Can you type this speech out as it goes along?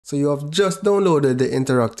So you have just downloaded the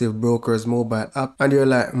Interactive Brokers mobile app and you're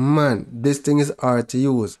like, man, this thing is hard to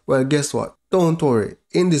use. Well, guess what? Don't worry.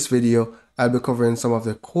 In this video, I'll be covering some of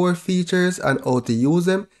the core features and how to use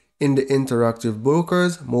them in the Interactive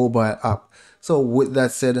Brokers mobile app. So with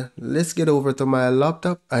that said, let's get over to my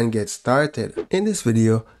laptop and get started. In this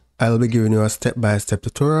video, I'll be giving you a step-by-step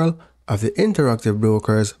tutorial of the Interactive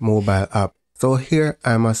Brokers mobile app. So here,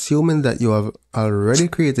 I'm assuming that you have already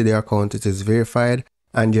created your account, it is verified,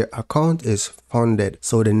 and your account is funded.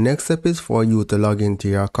 So the next step is for you to log into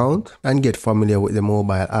your account and get familiar with the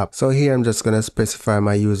mobile app. So here I'm just going to specify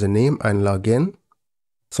my username and log in.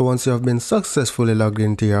 So once you have been successfully logged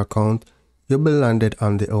into your account, you'll be landed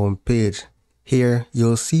on the home page. Here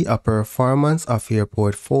you'll see a performance of your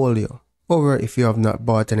portfolio. However, if you have not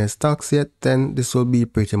bought any stocks yet, then this will be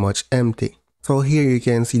pretty much empty. So here you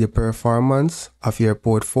can see the performance of your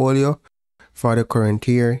portfolio for the current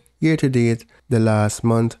year, year to date, the last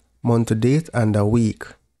month, month to date, and a week.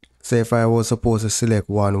 So if I was supposed to select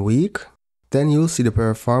 1 week, then you'll see the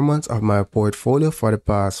performance of my portfolio for the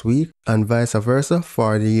past week and vice versa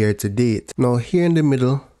for the year to date. Now here in the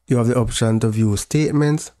middle, you have the option to view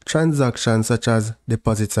statements, transactions such as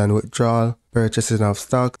deposits and withdrawal, purchasing of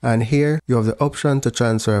stock, and here you have the option to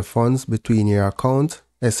transfer funds between your account,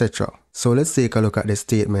 etc. So let's take a look at the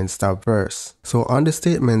statements tab first. So on the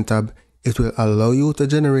statement tab, it will allow you to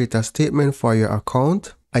generate a statement for your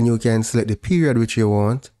account and you can select the period which you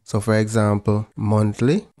want. So for example,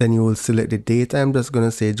 monthly, then you will select the date. I'm just going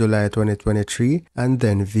to say July 2023 and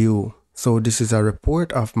then view. So this is a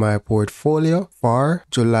report of my portfolio for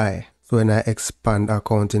July. So when I expand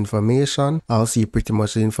account information, I'll see pretty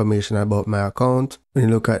much the information about my account. When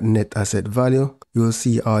you look at net asset value, you'll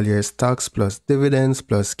see all your stocks plus dividends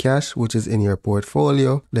plus cash, which is in your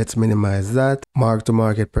portfolio. Let's minimize that. Mark to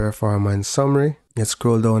market performance summary. Let's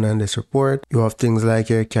scroll down on this report. You have things like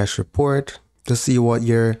your cash report to see what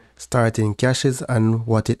your starting cash is and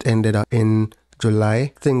what it ended up in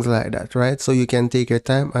July, things like that, right? So you can take your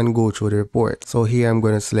time and go through the report. So here I'm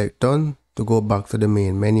going to select done to go back to the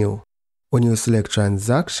main menu. When you select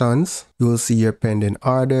transactions, you will see your pending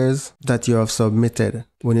orders that you have submitted.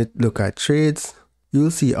 When you look at trades,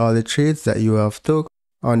 you'll see all the trades that you have took.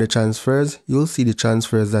 On the transfers, you'll see the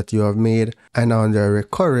transfers that you have made. And on the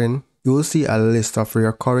recurring, you will see a list of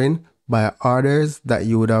recurring by orders that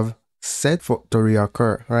you would have set for to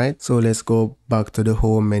reoccur, right? So let's go back to the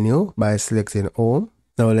home menu by selecting home.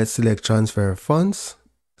 Now let's select transfer funds.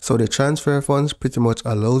 So the transfer funds pretty much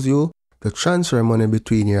allows you to transfer money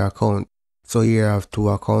between your account. So here I have 2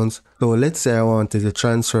 accounts. So let's say I wanted to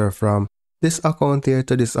transfer from this account here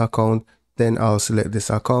to this account. Then I'll select this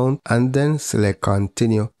account and then select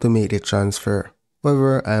continue to make the transfer.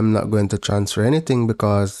 However, I'm not going to transfer anything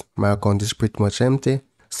because my account is pretty much empty.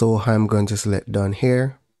 So I'm going to select done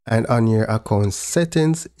here. And on your account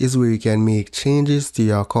settings is where you can make changes to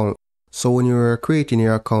your account. So when you were creating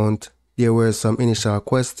your account, there were some initial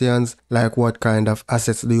questions like what kind of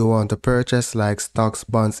assets do you want to purchase, like stocks,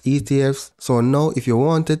 bonds, ETFs. So now if you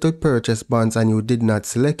wanted to purchase bonds and you did not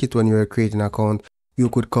select it when you were creating an account, you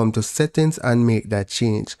could come to settings and make that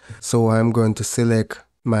change. So I'm going to select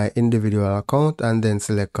my individual account and then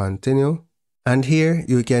select continue. And here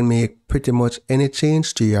you can make pretty much any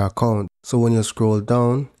change to your account. So when you scroll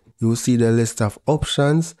down, you'll see the list of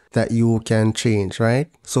options that you can change, right?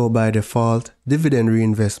 So by default, dividend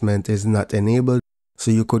reinvestment is not enabled.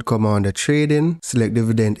 So you could come on the trading, select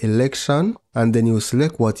dividend election, and then you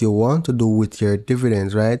select what you want to do with your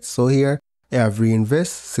dividends, right? So here I have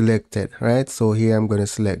reinvest selected, right? So here I'm going to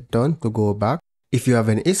select done to go back. If you have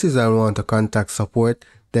any issues and want to contact support,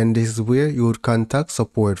 then this is where you would contact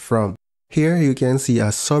support from. Here you can see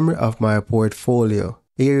a summary of my portfolio.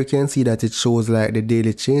 Here you can see that it shows like the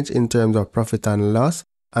daily change in terms of profit and loss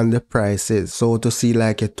and the prices. So to see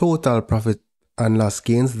like a total profit and loss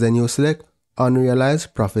gains, then you select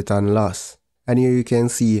unrealized profit and loss. And here you can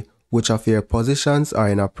see which of your positions are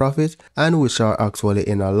in a profit and which are actually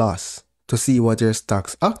in a loss. To see what your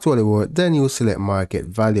stocks actually worth, then you select market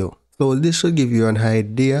value. So this should give you an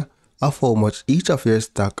idea of how much each of your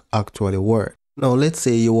stock actually worth. Now let's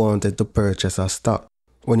say you wanted to purchase a stock.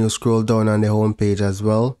 When you scroll down on the home page as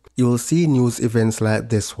well, you will see news events like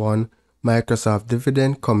this one, Microsoft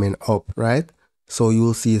dividend coming up, right? So you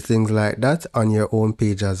will see things like that on your home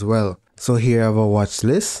page as well. So here I have a watch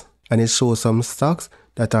list and it shows some stocks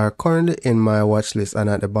that are currently in my watch list, and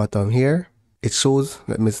at the bottom here, it shows,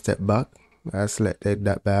 let me step back, I selected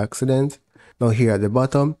that by accident. Now here at the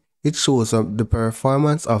bottom, it shows the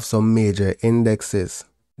performance of some major indexes.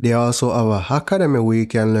 They also have a academy where you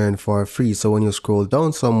can learn for free. So when you scroll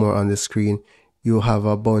down somewhere on the screen, you have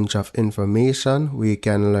a bunch of information we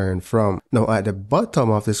can learn from. Now at the bottom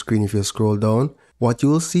of the screen, if you scroll down, what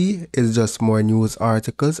you'll see is just more news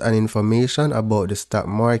articles and information about the stock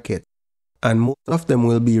market. And most of them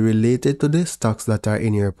will be related to the stocks that are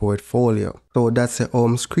in your portfolio. So that's the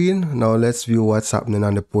home screen. Now let's view what's happening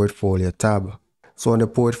on the portfolio tab. So on the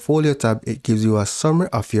portfolio tab, it gives you a summary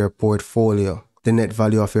of your portfolio, the net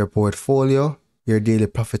value of your portfolio, your daily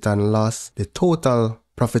profit and loss, the total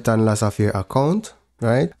profit and loss of your account,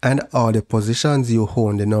 right? And all the positions you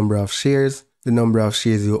own, the number of shares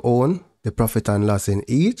you own, the profit and loss in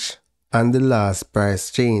each, and the last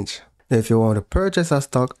price change. Now, if you want to purchase a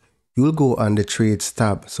stock, you'll go on the trades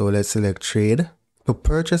tab. So let's select trade. To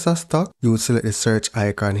purchase a stock, you will select the search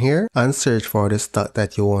icon here and search for the stock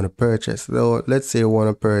that you want to purchase. So let's say you want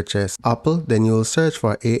to purchase Apple, then you'll search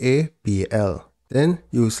for AAPL. Then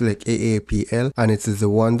you select AAPL and it is the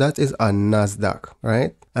one that is on NASDAQ,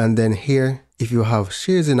 right? And then here, if you have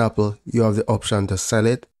shares in Apple, you have the option to sell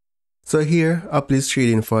it. So here, Apple is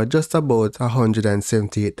trading for just about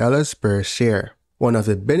 $178 per share. One of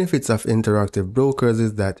the benefits of Interactive Brokers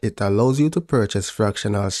is that it allows you to purchase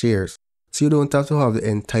fractional shares. So you don't have to have the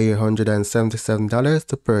entire $177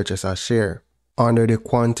 to purchase a share. Under the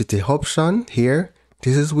quantity option here,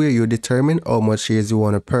 this is where you determine how much shares you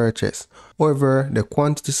want to purchase. However, the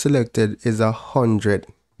quantity selected is 100,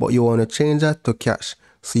 but you want to change that to cash.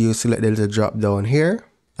 So you select the little drop down here,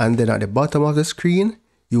 and then at the bottom of the screen,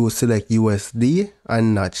 you will select USD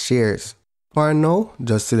and not shares. For now,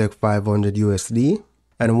 just select 500 USD,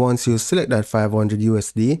 and once you select that 500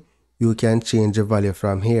 USD, you can change the value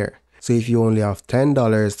from here. So if you only have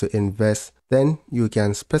 $10 to invest, then you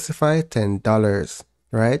can specify $10,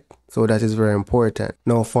 right? So that is very important.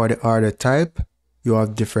 Now for the order type, you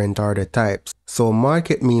have different order types. So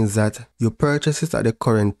market means that you purchase it at the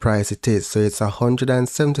current price it is. So it's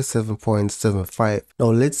 177.75. Now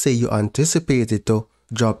let's say you anticipate it to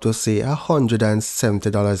drop to say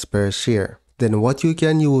 $170 per share. Then what you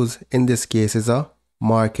can use in this case is a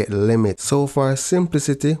market limit. So for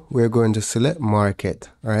simplicity, we're going to select market,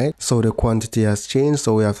 right? So the quantity has changed,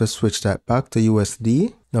 so we have to switch that back to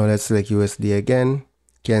USD. Now let's select USD again.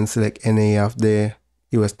 Can select any of the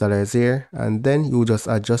US dollars here, and then you just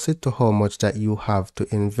adjust it to how much that you have to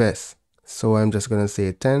invest. So I'm just going to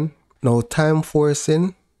say 10. Now time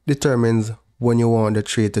forcing determines when you want the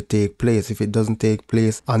trade to take place. If it doesn't take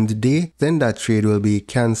place on the day, then that trade will be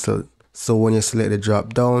cancelled. So when you select the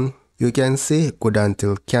drop down, you can say good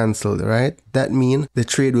until cancelled, right? That means the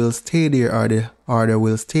trade will stay there or the order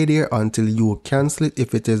will stay there until you cancel it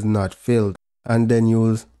if it is not filled. And then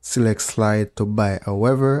you'll select slide to buy.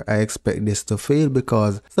 However, I expect this to fail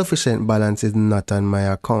because sufficient balance is not on my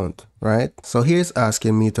account, right? So here's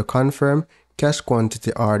asking me to confirm cash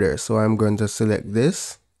quantity order. So I'm going to select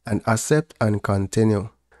this and accept and continue.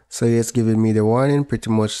 So it's giving me the warning pretty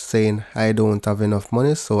much saying I don't have enough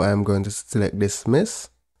money. So I'm going to select dismiss.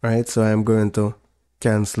 Right, so I'm going to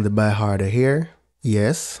cancel the buy order here.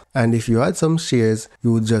 Yes. And if you had some shares,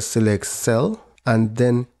 you would just select sell and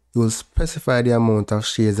then you will specify the amount of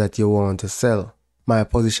shares that you want to sell. My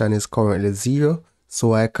position is currently 0,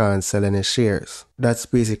 so I can't sell any shares. That's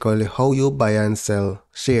basically how you buy and sell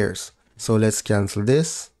shares. So let's cancel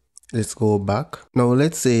this. Let's go back. Now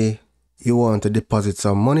let's say you want to deposit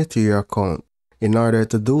some money to your account. In order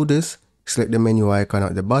to do this, select the menu icon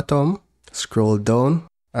at the bottom, scroll down,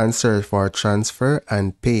 and search for transfer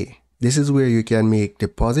and pay. This is where you can make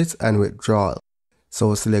deposits and withdrawal.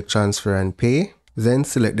 So select transfer and pay, then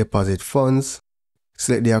select deposit funds,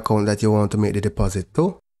 select the account that you want to make the deposit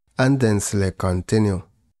to, and then select continue.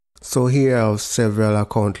 So here I have several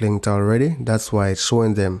accounts linked already, that's why it's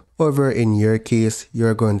showing them. However, in your case,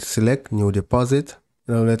 you're going to select new deposit.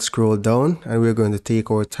 Now let's scroll down and we're going to take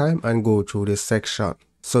our time and go through this section.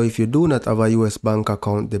 So if you do not have a US bank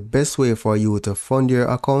account, the best way for you to fund your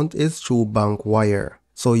account is through BankWire.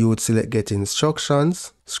 So you would select get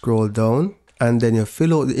instructions, scroll down, and then you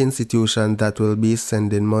fill out the institution that will be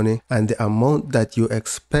sending money and the amount that you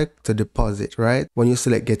expect to deposit, right? When you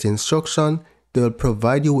select get instruction, they will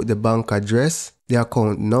provide you with the bank address, the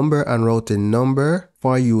account number and routing number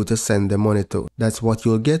for you to send the money to. That's what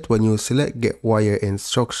you'll get when you select get wire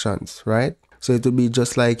instructions, right? So it will be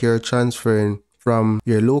just like you're transferring from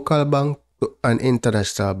your local bank to an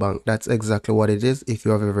international bank. That's exactly what it is if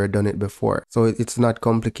you have ever done it before. So it's not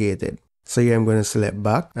complicated. So here I'm going to select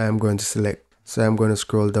back. I'm going to select. So I'm going to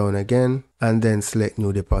scroll down again and then select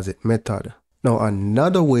new deposit method. Now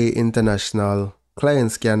another way international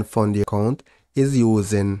clients can fund the account is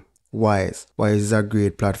using Wise. Wise is a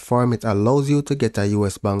great platform. It allows you to get a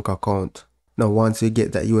US bank account. Now once you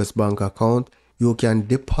get that US bank account, you can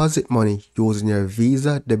deposit money using your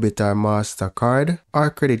Visa, debit or MasterCard or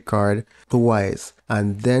credit card to Wise,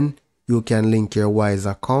 and then you can link your Wise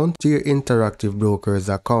account to your Interactive Brokers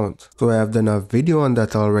account. So I have done a video on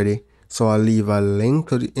that already, so I'll leave a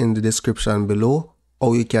link in the description below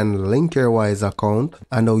how you can link your Wise account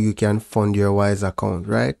and how you can fund your Wise account,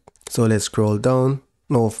 right? So let's scroll down.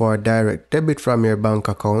 Now for direct debit from your bank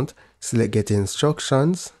account, select get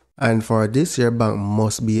instructions. And for this, your bank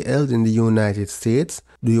must be held in the United States.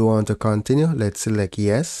 Do you want to continue? Let's select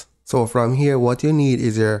yes. So from here, what you need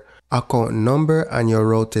is your account number and your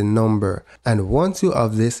routing number. And once you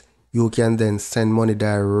have this, you can then send money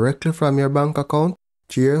directly from your bank account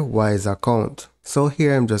to your Wise account. So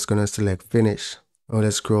here I'm just going to select finish. Now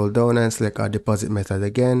let's scroll down and select our deposit method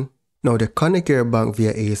again. Now the connect your bank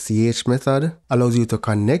via ACH method allows you to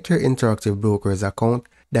connect your Interactive Brokers account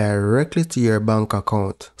directly to your bank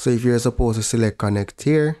account. So if you're supposed to select connect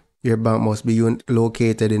here, your bank must be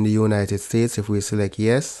located in the United States. If we select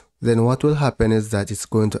yes, then what will happen is that it's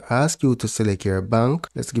going to ask you to select your bank.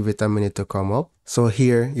 Let's give it a minute to come up. So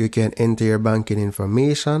here you can enter your banking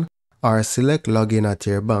information or select login at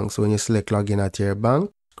your bank. So when you select login at your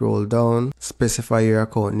bank, scroll down, specify your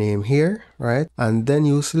account name here, right? And then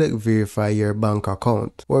you select verify your bank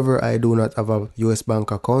account. However, I do not have a US bank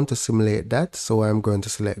account to simulate that, so I'm going to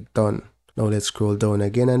select done. Now let's scroll down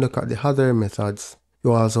again and look at the other methods.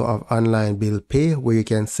 You also have online bill pay, where you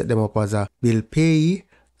can set them up as a bill payee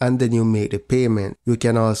and then you make the payment. You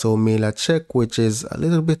can also mail a check, which is a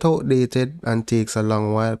little bit outdated and takes a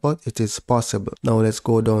long while, but it is possible. Now let's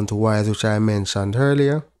go down to Wise, which I mentioned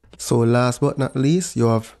earlier. So last but not least, you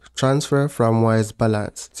have transfer from Wise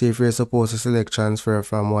Balance. So if you're supposed to select transfer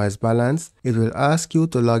from Wise Balance, it will ask you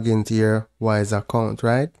to log into your Wise account,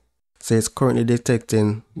 right? So it's currently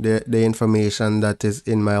detecting the information that is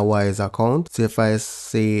in my Wise account. So if I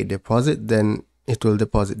say deposit, then it will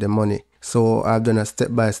deposit the money. So I've done a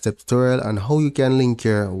step-by-step tutorial on how you can link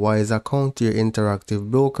your Wise account to your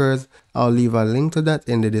Interactive Brokers. I'll leave a link to that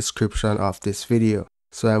in the description of this video.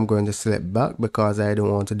 So I'm going to select back because I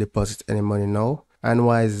don't want to deposit any money now. And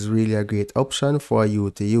Wise is really a great option for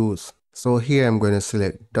you to use. So here I'm going to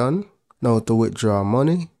select done. Now to withdraw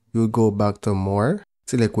money, you go back to more,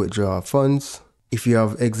 select withdraw funds. If you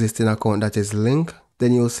have existing account that is linked,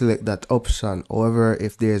 then you'll select that option. However,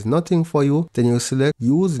 if there is nothing for you, then you select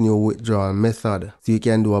use new withdrawal method. So you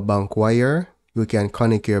can do a bank wire, you can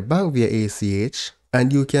connect your bank via ACH,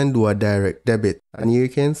 and you can do a direct debit. And here you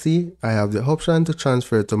can see I have the option to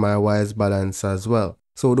transfer to my Wise Balance as well.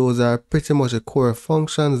 So those are pretty much the core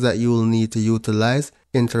functions that you will need to utilize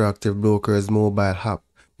Interactive Brokers mobile app.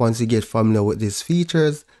 Once you get familiar with these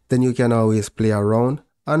features, then you can always play around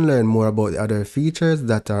and learn more about the other features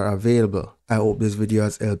that are available. I hope this video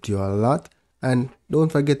has helped you a lot, and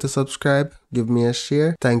don't forget to subscribe, give me a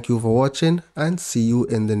share. Thank you for watching and see you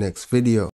in the next video.